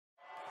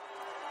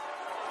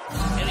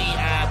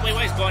Wait,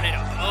 what is going on?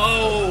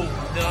 Oh,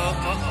 no,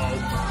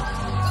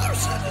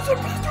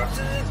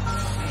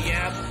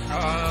 yeah,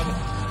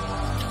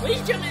 ladies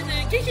and gentlemen,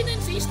 in case you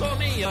didn't see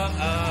Starmania,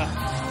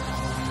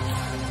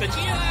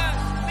 Vegeta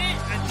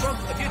and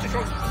Trunks, the future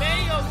Trunks,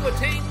 may have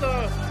retained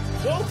the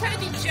World Tag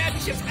Team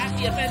Championships at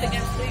the event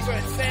against Freezer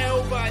and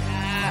Cell, but,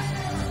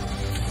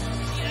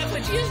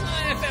 Vegeta's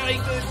not in a very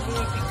good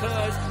mood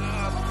because,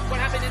 what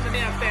happened in the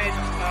main event,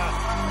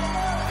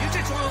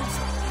 future Trunks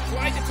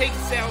tried to take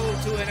Cell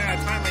to a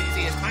time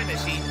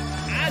machine.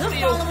 The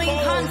following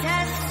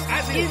contest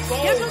is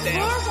scheduled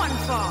for one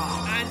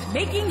fall.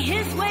 Making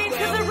his way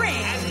to the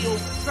ring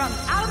from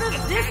out of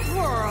this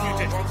world,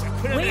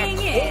 weighing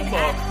in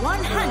at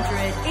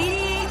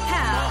 188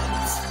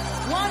 pounds,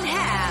 one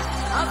half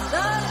of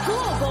the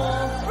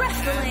Global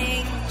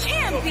Wrestling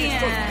Champion,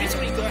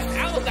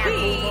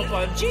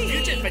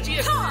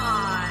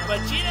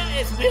 Vegeta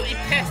is really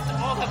pissed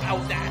off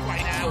about that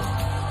right now.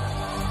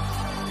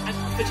 And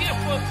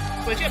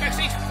Vegeta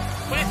backstage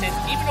planted,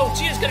 even though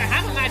Vegeta's gonna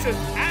have a match with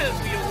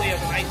Azreal later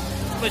tonight,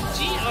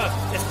 Vegeta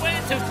is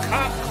planning to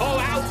call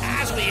out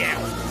Azreal.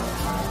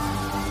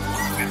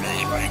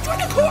 Everybody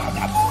trying to call out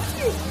that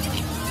bullshit.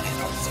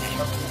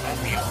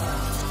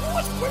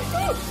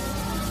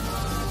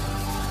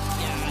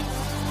 Yeah,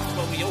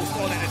 but we all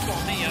saw that it's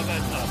not me,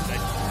 but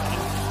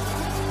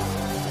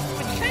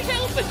you can't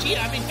tell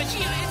Vegeta. I mean,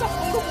 Vegeta is a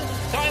multiple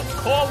time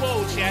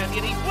Coma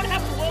champion. He would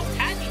have the World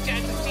Tag Team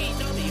Champion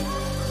GEW.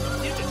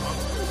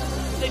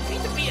 They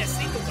beat the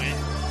BSC to win.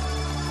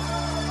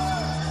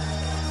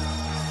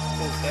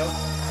 But,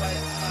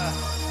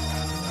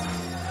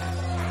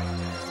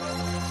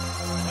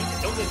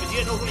 don't let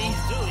Vegeta know what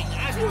he's doing.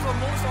 Azreal's a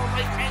monster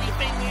unlike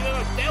anything we've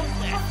ever dealt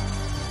with.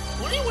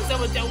 What anyone's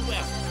ever dealt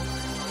with.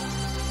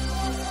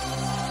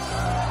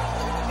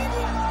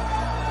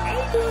 I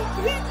don't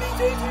believe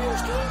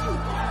Azreal's true.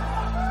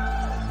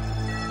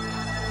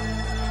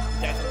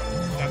 That's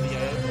I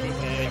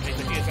think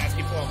Vegeta's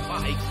asking for a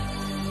mic.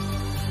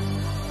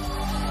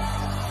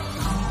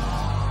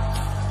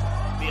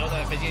 Feel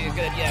that Vegeta's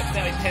gonna be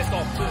very pissed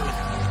off too.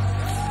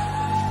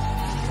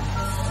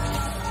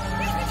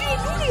 Where's Vegeta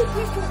really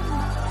pissed off?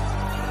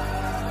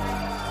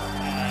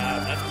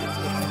 That's good.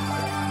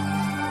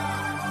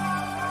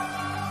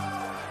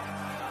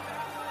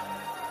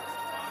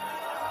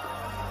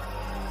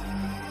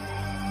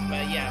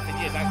 But yeah,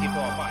 Vegeta's asking for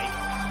a mic.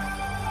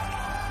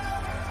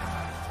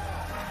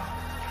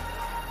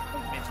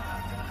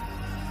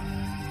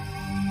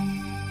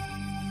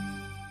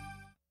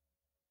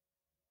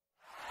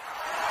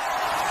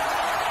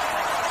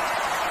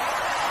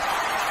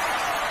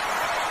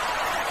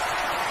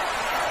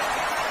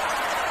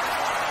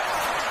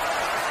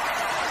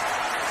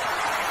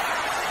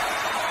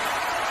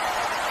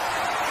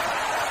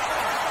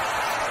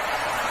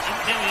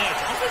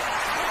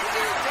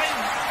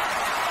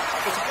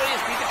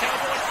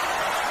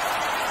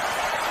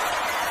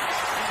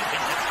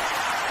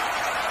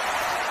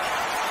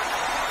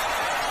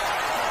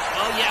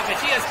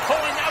 Vegeta's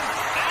calling out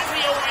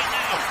Azreal right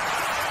now.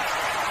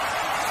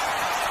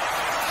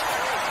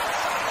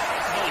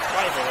 No, he's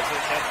rival.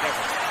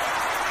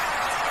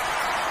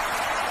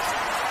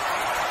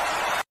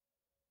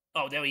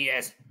 Oh, there he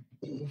is.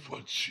 Oh,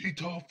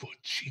 Vegeta,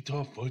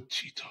 Vegeta,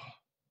 Vegeta.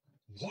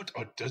 What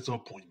a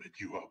disappointment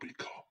you have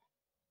become.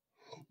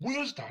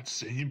 Where's that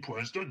same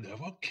prince that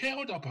never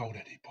cared about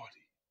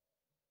anybody?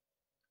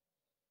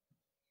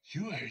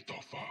 You hate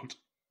the fact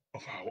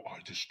of how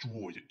I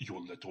destroyed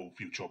your little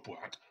future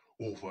brat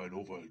over and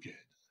over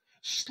again,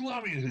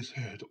 slamming his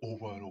head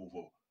over and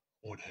over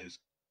on his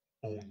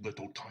own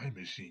little time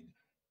machine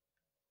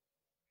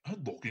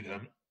and locking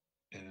him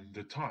in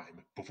the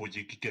time before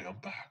you could get him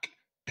back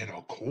in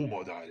a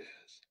coma, that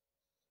is.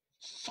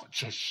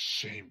 Such a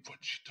shame,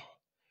 Vegeta.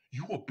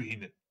 You are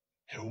being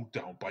held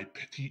down by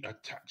petty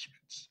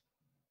attachments.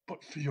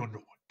 But fear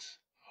not.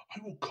 I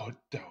will cut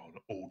down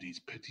all these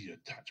petty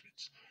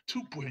attachments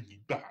to bring you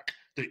back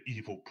the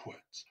evil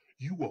prince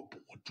you were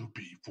born to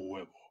be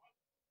forever.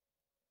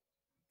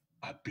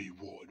 I be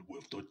one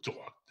with the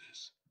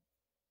darkness.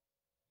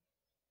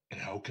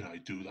 And how can I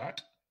do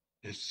that?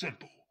 It's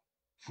simple.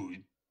 Through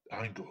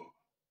anger.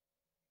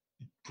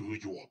 Through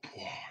your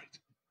pride.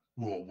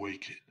 Will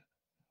awaken.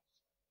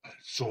 And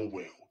so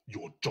will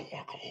your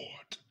dark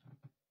heart.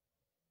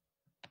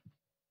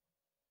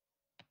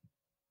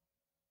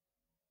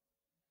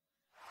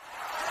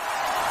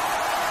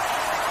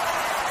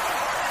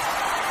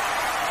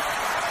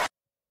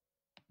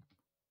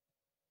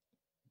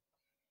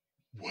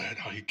 When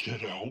I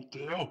get out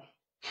there,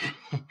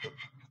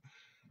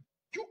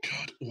 you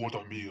can't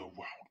order me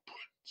around,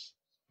 Prince.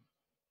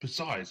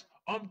 Besides,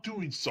 I'm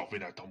doing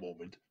something at the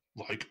moment,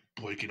 like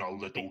breaking a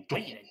little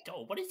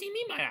door. What does he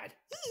mean by that?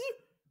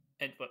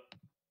 And what?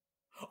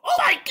 Oh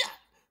my God!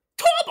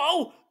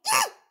 Turbo!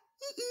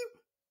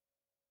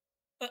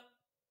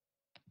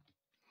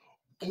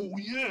 Oh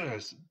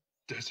yes,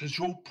 this is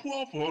your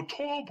brother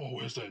Turbo,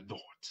 is it not?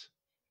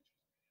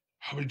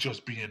 Having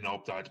just been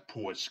up that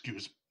poor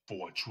excuse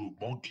for a true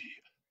monkey.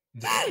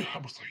 Now,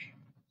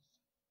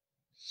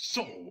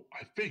 So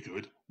I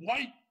figured,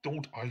 why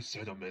don't I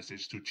send a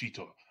message to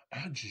Cheetah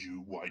and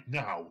you right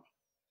now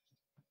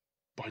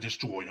by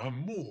destroying her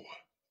more?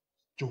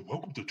 You're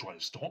welcome to try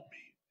and stop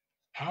me.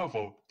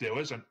 However, there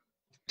is an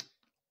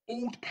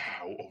old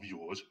pal of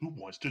yours who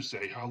wants to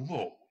say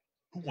hello,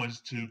 who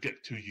wants to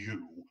get to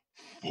you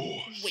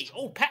first. Wait,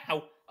 old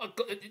pal?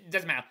 It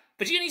doesn't matter.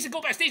 Vegeta needs to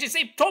go backstage and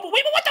save Turbo.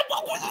 Wait, what the?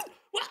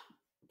 What?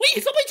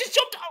 Wait, somebody just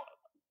jumped out.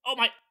 Oh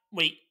my,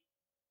 wait.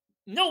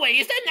 No way,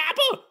 is that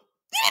Nappa?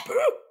 Nappa?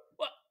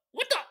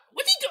 What the?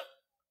 What's he doing?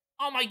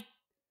 Oh my.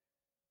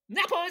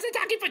 Nappa is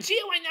attacking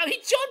Vegeta right now. He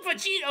jumped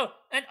Vegeta.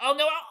 And oh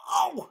no,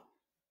 oh.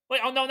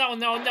 Wait, oh no.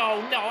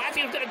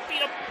 Actually, I'm gonna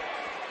beat up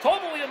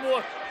Turbo even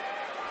more.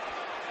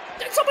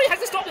 Somebody has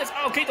to stop this.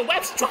 Oh, okay, the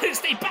web's trying to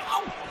stay back.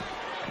 Oh.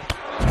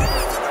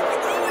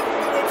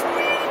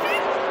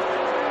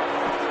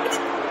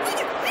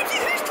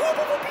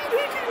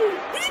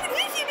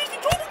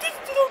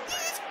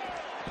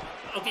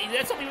 Okay,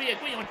 that's something we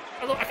agree on.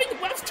 Although I think the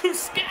web's too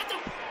scared to...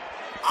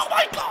 Oh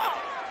my god!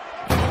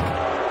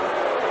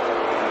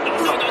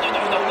 No.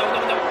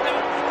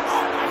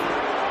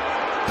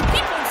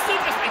 People in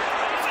super like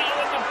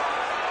Azreal.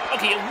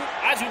 Okay,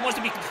 Azreal wants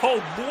to be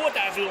called Lord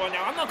Azreal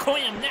now. I'm not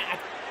calling him that.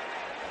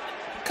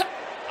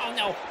 Oh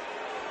no.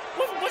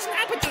 What's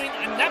Nappa doing?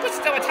 Nappa's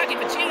still attacking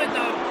Vegeta in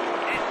the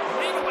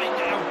arena right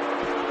now.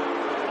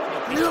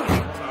 No,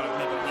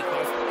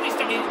 please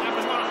tell me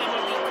Nappa's not a member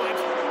of the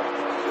Eclipse.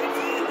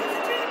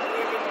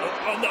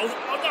 Oh no.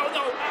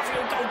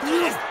 Azreal, don't do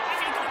this.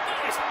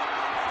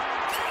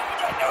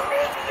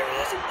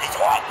 He's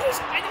heartless.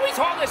 I know he's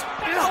heartless.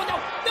 Oh no.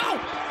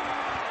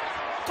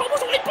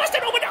 Tomo's already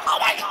busted over there. Oh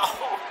my god.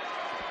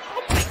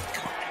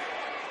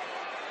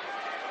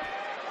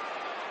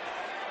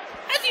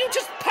 As you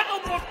just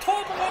poundboard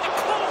Tomo on the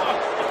Coma.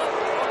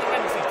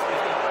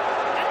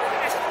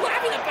 Everybody's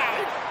laughing about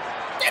it.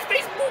 That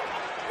face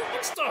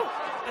monster.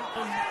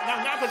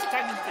 Now Nappa's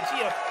attacking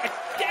Vegeta. I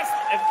guess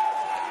if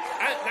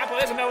Nappa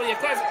is a member of the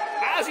Eclipse,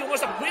 Azreal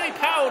wants to really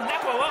pound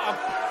Nappa up.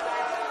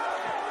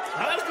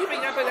 Now let's see if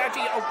Nappa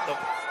actually. Oh no.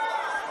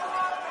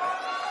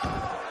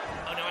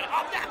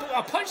 Nappa,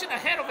 a punch in the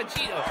head of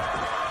Vegeta.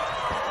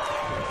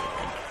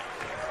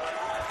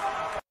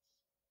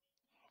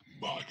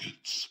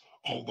 Maggots,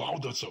 allow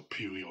the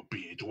superior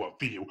being to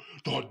reveal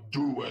the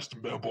newest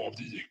member of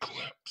the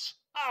Eclipse.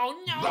 Oh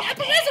no,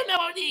 Nappa is a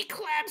member of the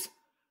Eclipse!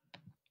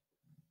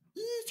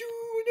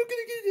 We're not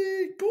gonna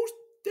get Ghost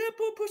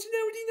Nappa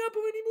personality Nappa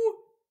anymore?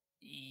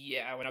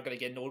 Yeah, we're not gonna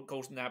get no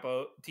Ghost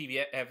Nappa,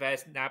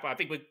 TVFS Nappa. I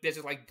think this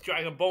is like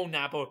Dragon Ball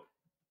Nappa.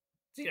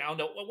 See, I don't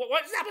know.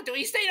 What's Nappa doing?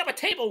 He's staying up a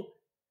table!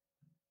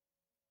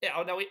 Yeah,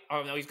 oh no,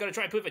 he's gonna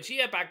try and put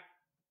Vegeta back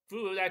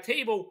through that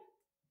table.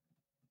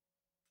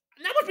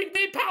 Nappa's been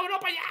being powered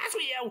up by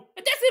Azreal!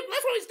 And that's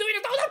what he's doing!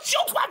 Oh, don't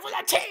choke one for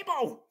that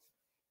table!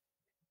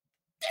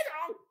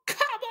 Oh,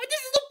 come on,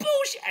 this is the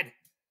bullshit!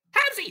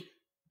 Hamzy,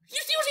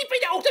 you seriously think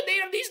the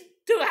ultimatum needs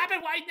to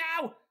happen right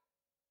now?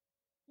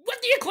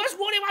 What do you Eclipse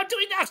warning while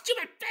doing that,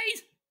 stupid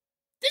face?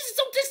 This is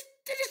just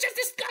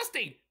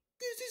disgusting!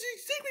 This is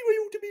exactly why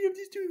ultimatum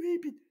needs to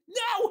happen.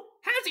 No!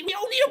 Hamzy, we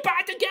all need to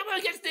band together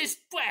against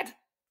this threat!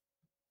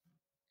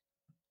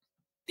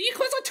 The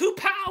Eclipse are too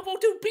powerful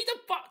to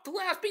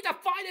let us beat the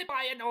fighting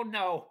lion. Oh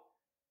no!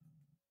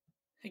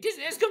 I guess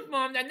it is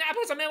confirmed that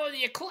Nappa's a member of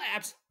the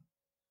Eclipse.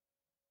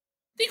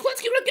 The Eclipse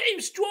keep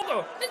getting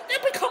stronger. They're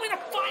becoming a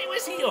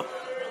virus here.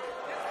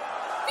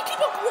 They keep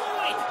on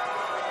growing.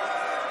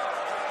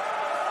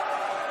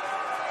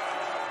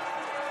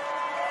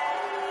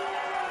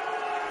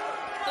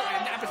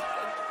 Nappa's,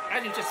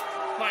 as you just,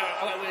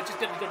 we're just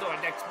gonna go to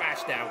our next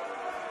match now.